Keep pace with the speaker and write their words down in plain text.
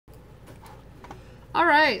All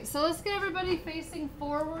right, so let's get everybody facing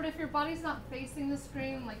forward. If your body's not facing the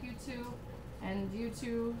screen, like you two and you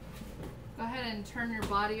two, go ahead and turn your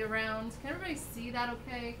body around. Can everybody see that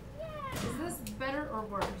okay? Yeah. Is this better or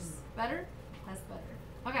worse? Better? That's better.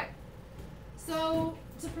 Okay, so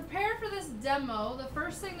to prepare for this demo, the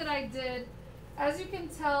first thing that I did, as you can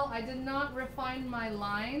tell, I did not refine my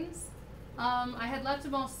lines. I had left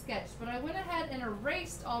them all sketched, but I went ahead and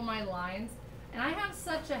erased all my lines. And I have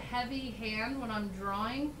such a heavy hand when I'm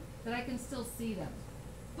drawing that I can still see them.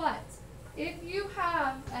 But if you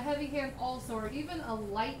have a heavy hand also, or even a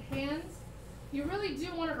light hand, you really do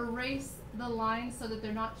want to erase the lines so that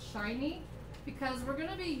they're not shiny, because we're going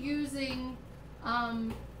to be using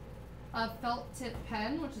a felt tip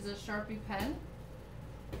pen, which is a Sharpie pen.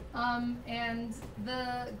 And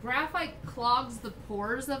the graphite clogs the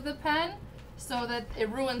pores of the pen so that it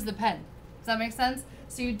ruins the pen. Does that make sense?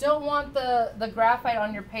 So you don't want the graphite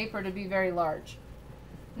on your paper to be very large.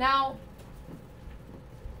 Now,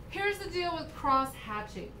 here's the deal with cross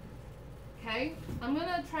hatching. Okay? I'm going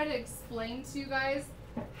to try to explain to you guys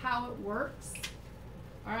how it works.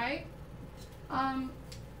 All right?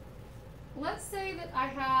 Let's say that I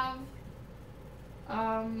have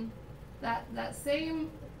that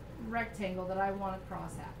same rectangle that I want to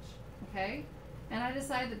cross hatch. Okay? And I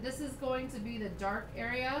decide that this is going to be the dark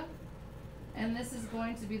area, and this is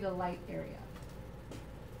going to be the light area.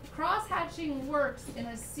 Cross hatching works in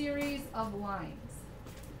a series of lines,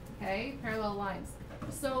 okay, parallel lines.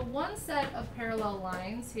 So one set of parallel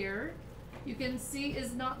lines here, you can see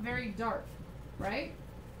is not very dark, right?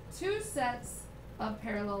 Two sets of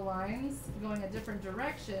parallel lines going a different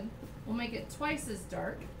direction will make it twice as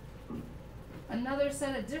dark. Another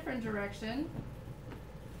set a different direction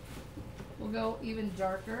will go even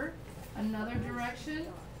darker. Another direction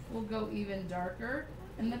will go even darker,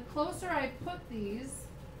 and the closer I put these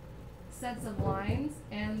sets of lines,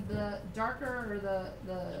 and the darker or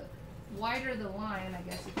the wider the line, I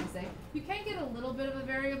guess you can say, you can get a little bit of a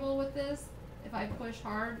variable with this if I push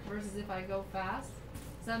hard versus if I go fast.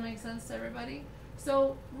 Does that make sense to everybody?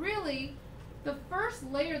 So really, the first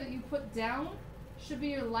layer that you put down should be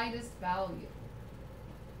your lightest value.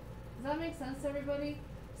 Does that make sense to everybody?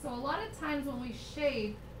 So a lot of times when we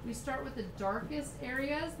shade, we start with the darkest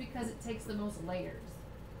areas because it takes the most layers.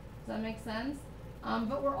 Does that make sense?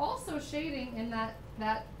 But we're also shading in that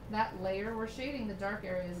layer, we're shading the dark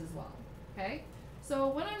areas as well, okay? So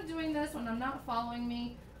when I'm doing this, when I'm not following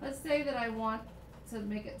me, let's say that I want to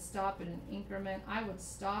make it stop in an increment. I would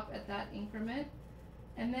stop at that increment.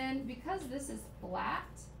 And then because this is flat,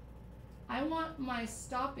 I want my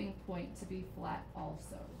stopping point to be flat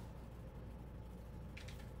also.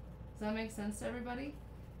 Does that make sense to everybody?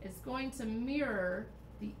 It's going to mirror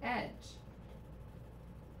the edge.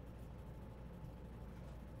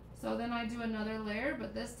 So then I do another layer,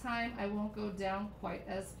 but this time I won't go down quite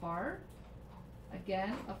as far.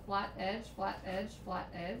 Again, a flat edge, flat edge, flat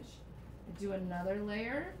edge. I do another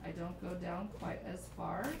layer. I don't go down quite as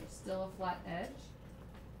far. Still a flat edge.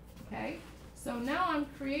 Okay? So now I'm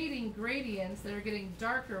creating gradients that are getting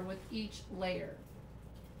darker with each layer.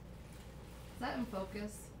 Is that in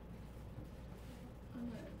focus? I'm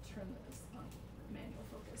going to turn this on manual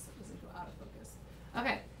focus so it doesn't go out of focus.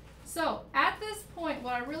 Okay, so at this point,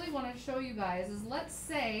 what I really want to show you guys is, let's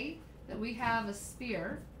say that we have a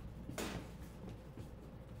sphere,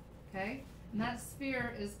 okay, and that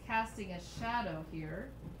sphere is casting a shadow here,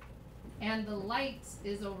 and the light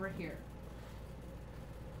is over here.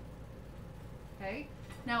 Okay,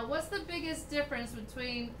 now what's the biggest difference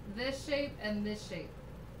between this shape and this shape?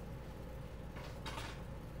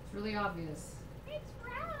 It's really obvious.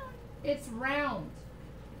 It's round.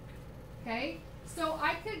 Okay? So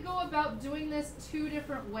I could go about doing this two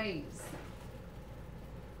different ways.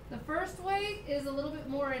 The first way is a little bit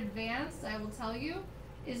more advanced, I will tell you,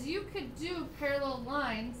 is you could do parallel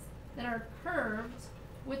lines that are curved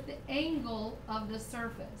with the angle of the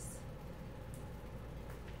surface.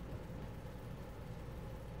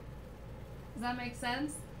 Does that make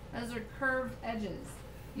sense? Those are curved edges.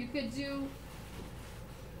 You could do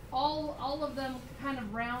all of them kind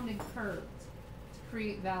of round and curved to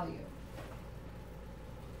create value.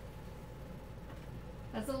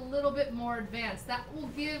 That's a little bit more advanced. That will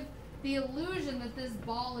give the illusion that this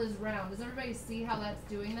ball is round. Does everybody see how that's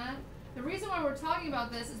doing that? The reason why we're talking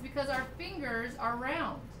about this is because our fingers are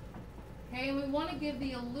round. Okay, and we want to give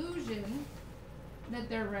the illusion that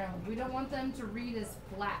they're round. We don't want them to read as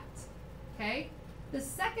flat. Okay? The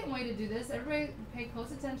second way to do this, everybody pay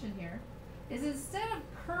close attention here, is instead of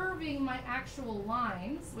curving my actual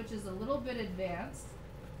lines, which is a little bit advanced,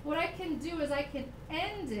 what I can do is I can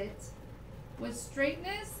end it with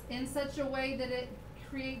straightness in such a way that it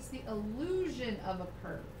creates the illusion of a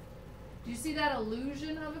curve. Do you see that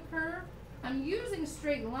illusion of a curve? I'm using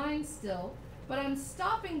straight lines still, but I'm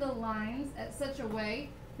stopping the lines at such a way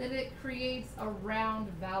that it creates a round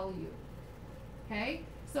value. Okay?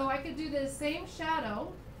 So I could do the same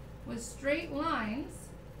shadow with straight lines,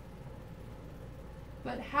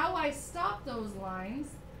 but how I stop those lines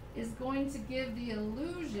is going to give the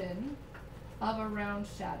illusion of a round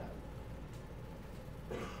shadow.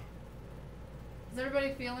 Is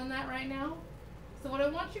everybody feeling that right now? So what I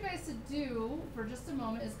want you guys to do for just a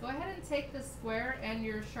moment is go ahead and take the square and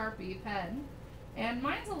your Sharpie pen. And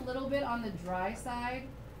mine's a little bit on the dry side.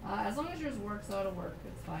 As long as yours works, so it'll work.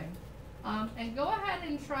 It's fine. And go ahead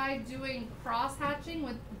and try doing cross hatching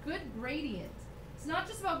with good gradient. It's not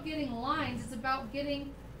just about getting lines, it's about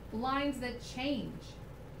getting lines that change.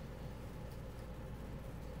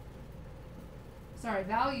 Sorry,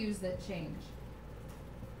 values that change.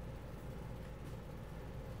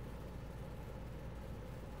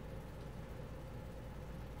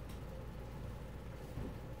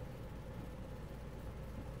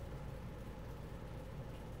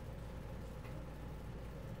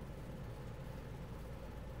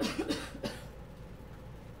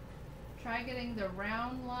 Try getting the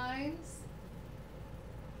round lines.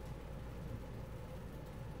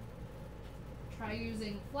 Try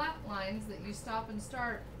using flat lines that you stop and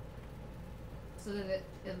start so that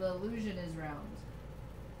the illusion is round.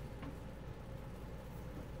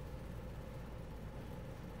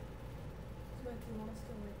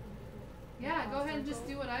 Yeah, go ahead and just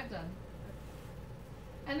do what I've done.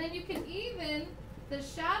 And then you can even, the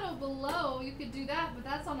shadow below, you could do that, but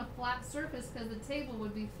that's on a flat surface because the table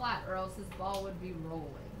would be flat or else this ball would be rolling,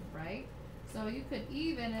 right? So you could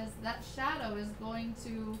even, as that shadow is going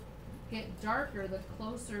to get darker the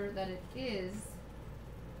closer that it is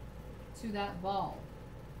to that ball.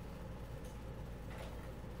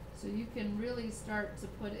 So you can really start to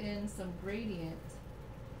put in some gradient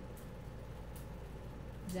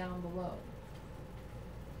down below.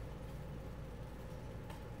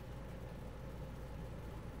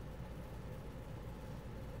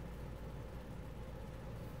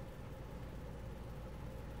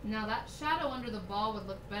 Now that shadow under the ball would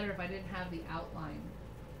look better if I didn't have the outline.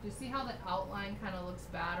 Do you see how the outline kind of looks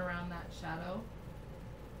bad around that shadow?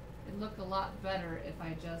 It'd look a lot better if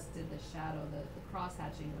I just did the shadow, the cross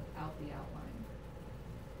hatching without the outline.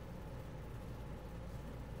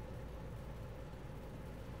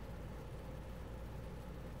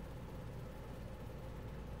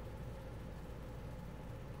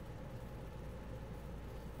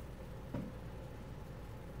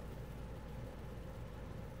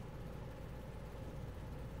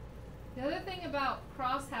 The other thing about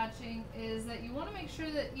cross hatching is that you want to make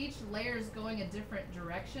sure that each layer is going a different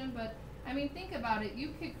direction, but I mean, think about it.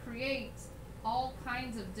 You could create all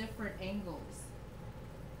kinds of different angles.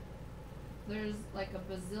 There's like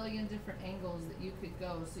a bazillion different angles that you could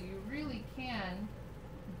go, so you really can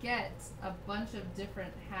get a bunch of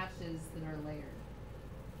different hatches that are layered.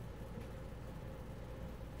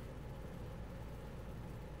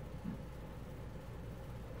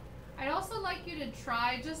 I'd also like you to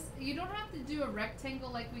try you don't have to do a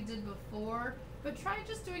rectangle like we did before, but try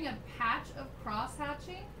just doing a patch of cross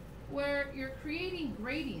hatching where you're creating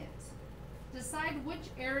gradient. Decide which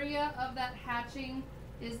area of that hatching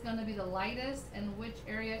is going to be the lightest and which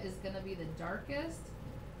area is going to be the darkest.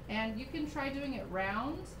 And you can try doing it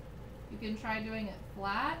round, you can try doing it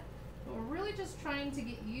flat, but we're really just trying to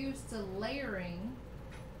get used to layering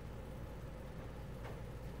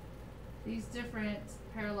these different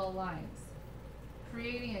parallel lines,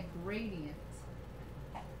 creating a gradient.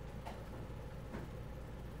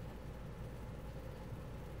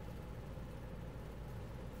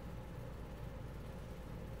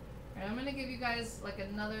 Alright, I'm gonna give you guys like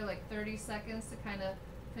another 30 seconds to kind of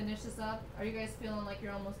finish this up. Are you guys feeling like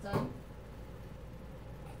you're almost done?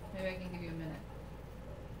 Maybe I can give you a minute.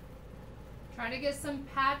 Try to get some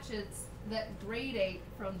patches that gradate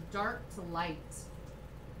from dark to light.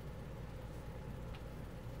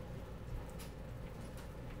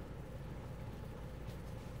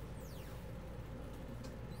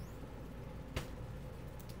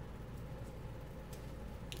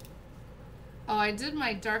 Oh, I did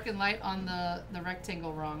my dark and light on the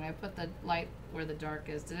rectangle wrong. I put the light where the dark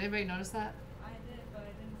is. Did anybody notice that? I did, but I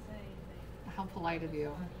didn't say anything. How polite of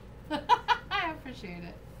you. I appreciate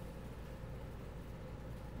it.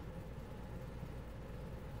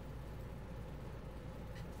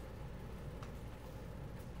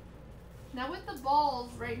 Now with the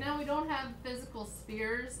balls, right now we don't have physical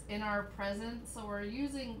spheres in our present, so we're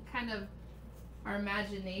using kind of our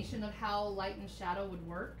imagination of how light and shadow would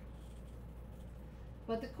work.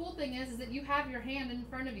 But the cool thing is that you have your hand in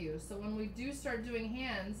front of you. So when we do start doing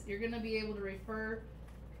hands, you're going to be able to refer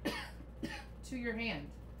to your hand.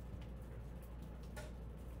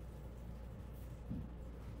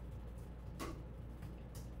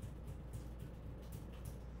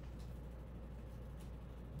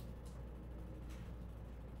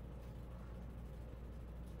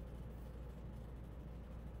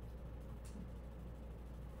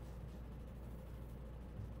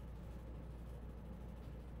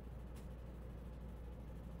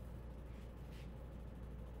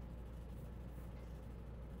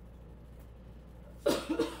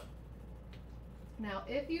 Now,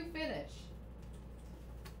 if you finish,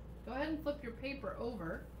 go ahead and flip your paper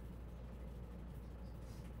over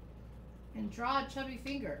and draw a chubby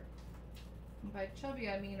finger. And by chubby,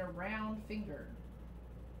 I mean a round finger.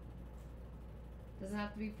 Doesn't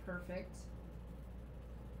have to be perfect.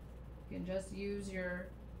 You can just use your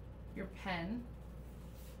pen.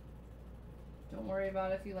 Don't worry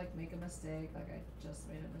about if you like make a mistake, like I just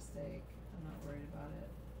made a mistake. I'm not worried about it.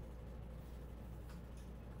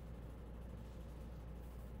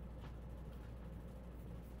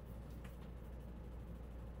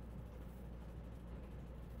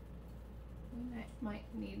 I might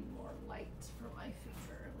need more light for my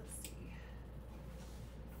finger. Let's see.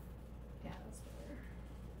 Yeah, that's better.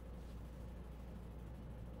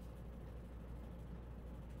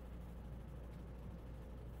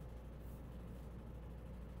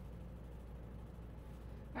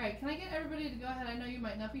 Alright, can I get everybody to go ahead? I know you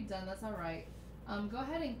might not be done, that's alright. Go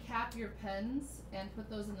ahead and cap your pens and put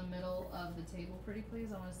those in the middle of the table pretty please.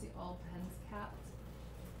 I want to see all pens capped.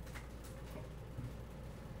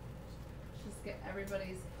 Just get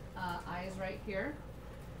everybody's eyes right here.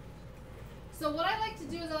 So what I like to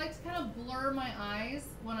do is I like to kind of blur my eyes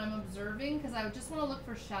when I'm observing because I just want to look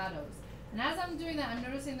for shadows. And as I'm doing that, I'm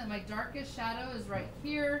noticing that my darkest shadow is right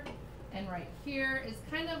here and right here. It's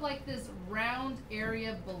kind of like this round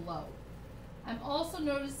area below. I'm also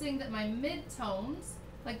noticing that my midtones,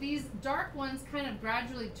 like these dark ones, kind of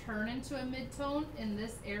gradually turn into a midtone in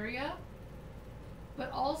this area.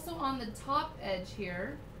 But also on the top edge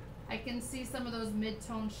here, I can see some of those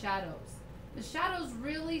mid-tone shadows. The shadows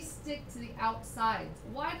really stick to the outsides.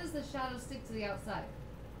 Why does the shadow stick to the outside?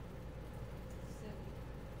 Silly.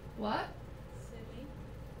 What? Silly.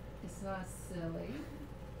 It's not silly.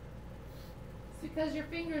 It's because your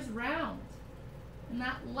finger's round. And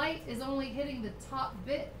that light is only hitting the top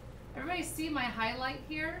bit. Everybody see my highlight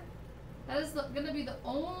here? That is going to be the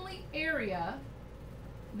only area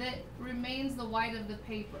that remains the white of the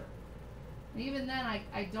paper. And even then,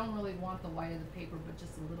 I don't really want the white of the paper, but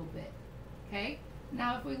just a little bit. Okay?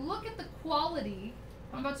 Now, if we look at the quality,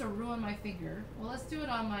 I'm about to ruin my finger. Well, let's do it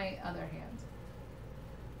on my other hand.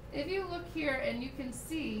 If you look here and you can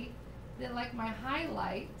see that like my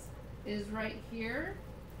highlight is right here,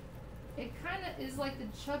 it kind of is like the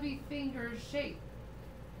chubby finger shape.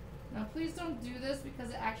 Now, please don't do this because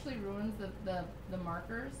it actually ruins the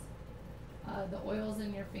markers. The oils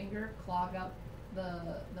in your finger clog up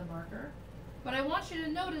the marker. But I want you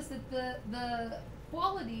to notice that the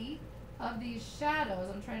quality of these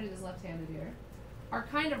shadows, I'm trying to do this left-handed here, are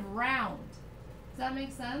kind of round. Does that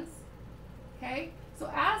make sense? Okay?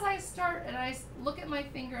 So as I start and I look at my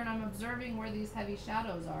finger and I'm observing where these heavy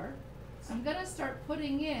shadows are, I'm going to start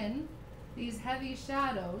putting in these heavy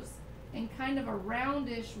shadows in kind of a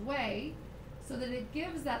roundish way so that it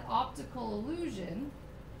gives that optical illusion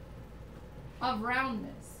of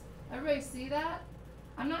roundness. Everybody see that?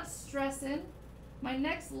 I'm not stressing. My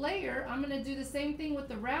next layer, I'm going to do the same thing with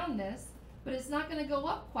the roundness, but it's not going to go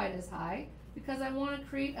up quite as high because I want to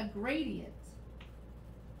create a gradient.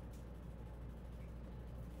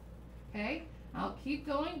 Okay? I'll keep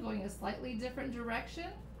going a slightly different direction.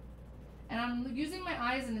 And I'm using my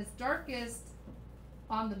eyes in its darkest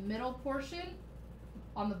on the middle portion,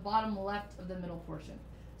 on the bottom left of the middle portion.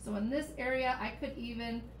 So in this area, I could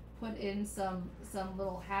even put in some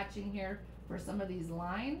little hatching here for some of these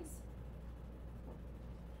lines.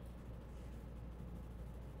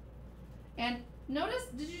 And notice,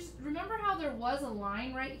 did you remember how there was a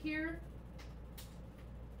line right here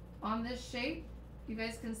on this shape? You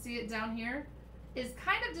guys can see it down here. It's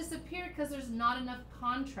kind of disappeared because there's not enough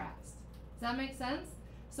contrast. Does that make sense?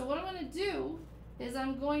 So what I'm going to do is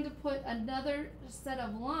I'm going to put another set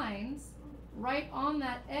of lines right on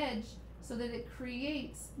that edge so that it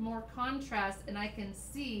creates more contrast and I can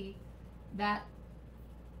see that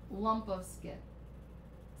lump of skin.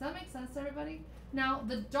 Does that make sense to everybody? Now,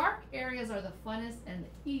 the dark areas are the funnest and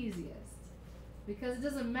the easiest because it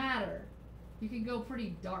doesn't matter. You can go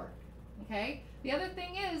pretty dark. Okay? The other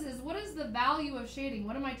thing is what is the value of shading?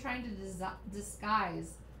 What am I trying to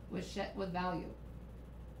disguise with value?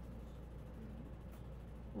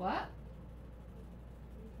 What?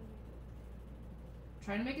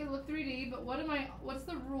 Trying to make it look 3D, but what's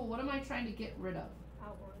the rule? What am I trying to get rid of?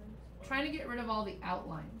 Outlines. Trying to get rid of all the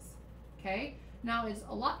outlines. Okay? Now it's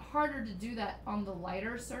a lot harder to do that on the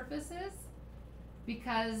lighter surfaces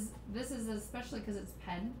because this is especially because it's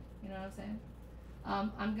pen, you know what I'm saying?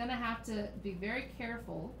 I'm gonna have to be very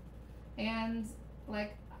careful and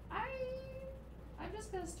like I'm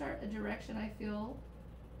just gonna start a direction I feel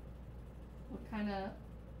would kinda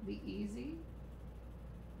be easy.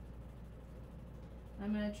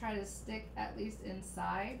 I'm going to try to stick at least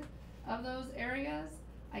inside of those areas.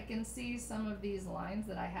 I can see some of these lines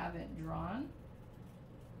that I haven't drawn.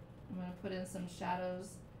 I'm going to put in some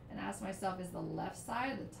shadows and ask myself, is the left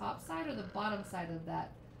side, the top side, or the bottom side of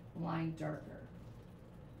that line darker?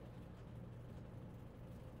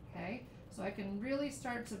 Okay, so I can really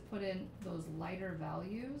start to put in those lighter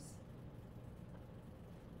values.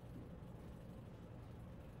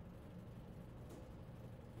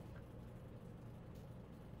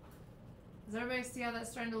 Does everybody see how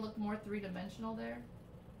that's starting to look more three-dimensional there?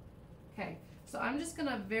 Okay, so I'm just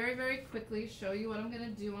gonna very, very quickly show you what I'm gonna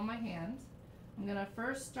do on my hand. I'm gonna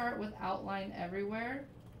first start with outline everywhere.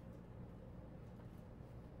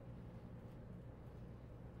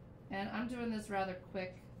 And I'm doing this rather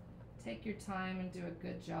quick. Take your time and do a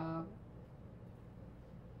good job.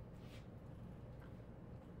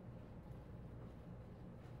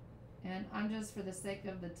 And I'm just, for the sake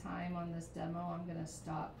of the time on this demo, I'm gonna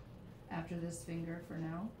stop after this finger for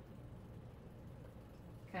now.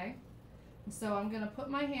 Okay, and so I'm gonna put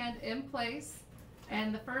my hand in place,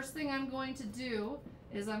 and the first thing I'm going to do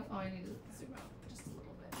is I need to zoom out just a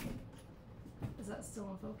little bit. Is that still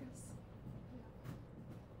in focus?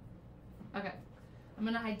 Okay, I'm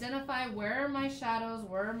gonna identify where are my shadows,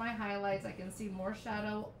 where are my highlights. I can see more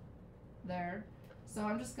shadow there, so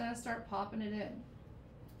I'm just gonna start popping it in.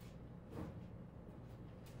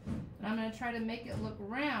 And I'm going to try to make it look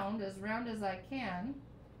round as I can.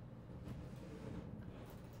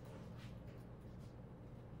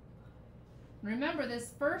 Remember,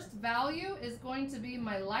 this first value is going to be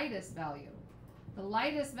my lightest value. The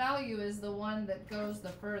lightest value is the one that goes the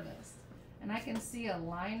furthest. And I can see a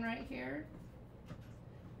line right here.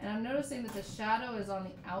 And I'm noticing that the shadow is on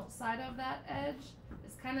the outside of that edge.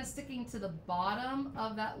 It's kind of sticking to the bottom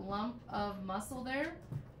of that lump of muscle there.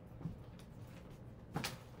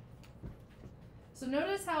 So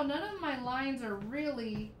notice how none of my lines are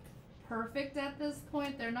really perfect at this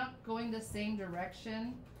point. They're not going the same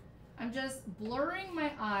direction. I'm just blurring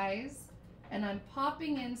my eyes and I'm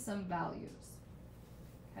popping in some values.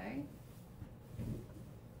 Okay?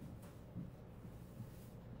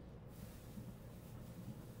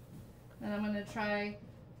 Then I'm going to try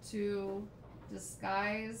to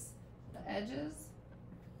disguise the edges.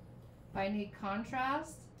 If I need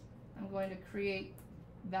contrast, I'm going to create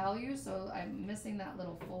value, so I'm missing that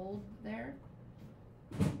little fold there.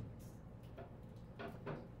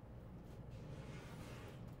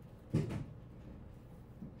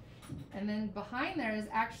 And then behind there is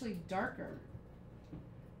actually darker.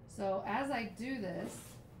 So as I do this,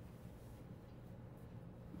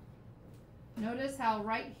 notice how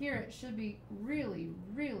right here it should be really,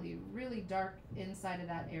 really, really dark inside of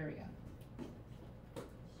that area.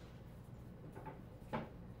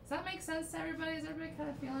 Does that make sense to everybody? Is everybody kind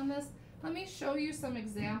of feeling this? Let me show you some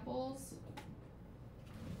examples.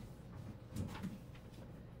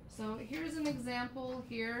 So here's an example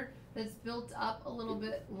here that's built up a little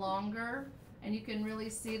bit longer, and you can really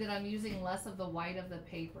see that I'm using less of the white of the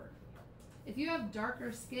paper. If you have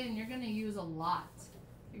darker skin, you're going to use a lot.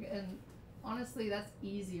 And honestly, that's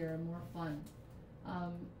easier and more fun.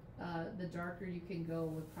 The darker you can go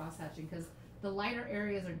with cross-hatching, because the lighter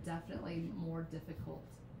areas are definitely more difficult,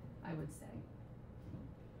 I would say.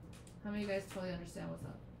 How many of you guys totally understand what's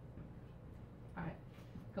up? Alright,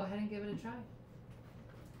 go ahead and give it a try.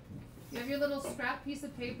 You have your little scrap piece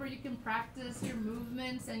of paper, you can practice your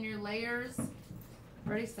movements and your layers.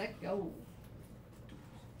 Ready, set, go.